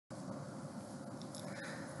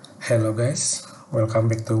Hello guys, welcome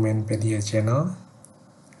back to Mainpedia channel.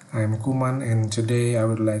 I'm Kuman and today I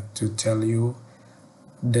would like to tell you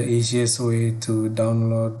the easiest way to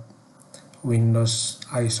download Windows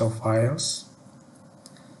ISO files.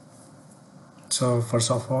 So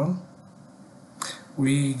first of all,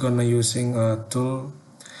 we gonna using a tool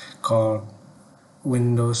called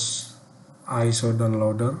Windows ISO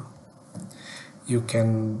Downloader. You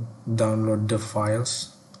can download the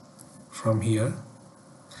files from here.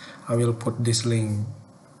 I will put this link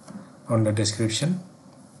on the description,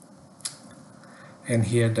 and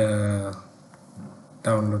here the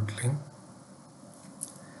download link.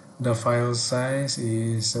 The file size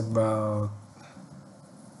is about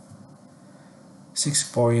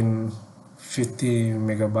 6.50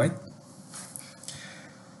 megabyte.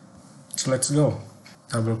 So let's go.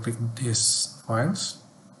 Double click these files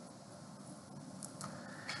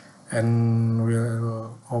and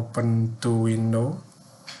we'll open two windows.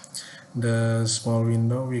 The small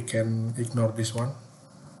window, we can ignore this one.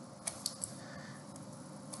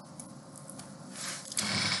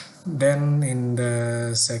 Then in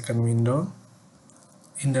the second window,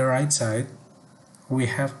 in the right side, we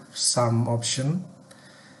have some option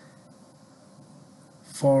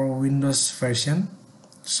for Windows version.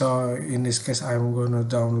 So in this case, I'm gonna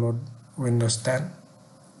download Windows 10.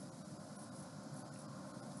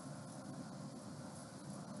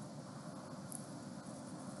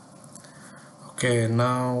 Okay,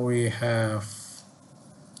 now we have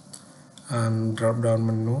a drop-down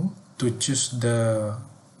menu to choose the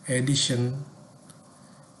edition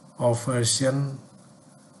of version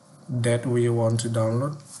that we want to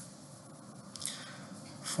download.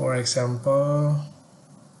 For example,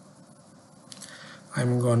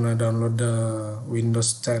 I'm gonna download the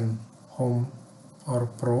Windows 10 Home or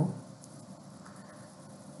Pro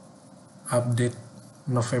update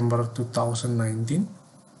November 2019.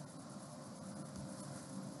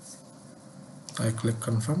 I click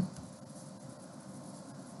confirm.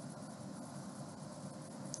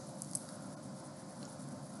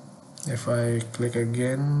 If I click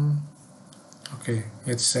again, okay,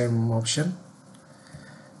 it's same option.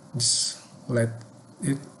 Just let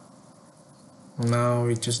it. Now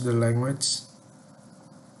we choose the language.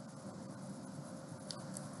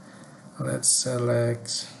 Let's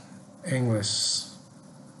select English.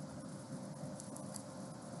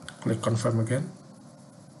 Click confirm again.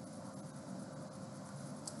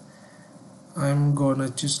 I'm gonna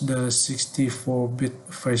choose the 64-bit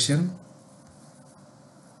version,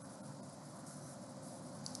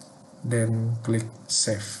 then click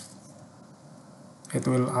save. It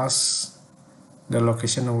will ask the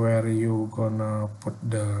location where you gonna put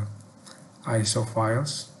the ISO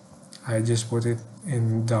files. I just put it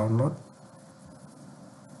in download.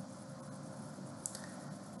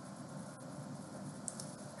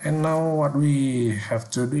 And now what we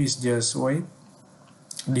have to do is just wait.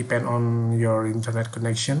 Depend on your internet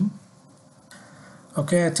connection.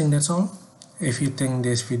 Okay, I think that's all. If you think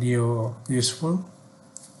this video useful,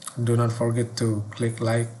 do not forget to click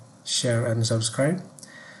like, share and subscribe.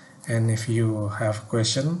 And if you have a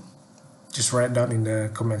question, just write down in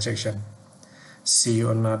the comment section. See you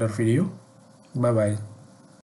on another video. Bye bye.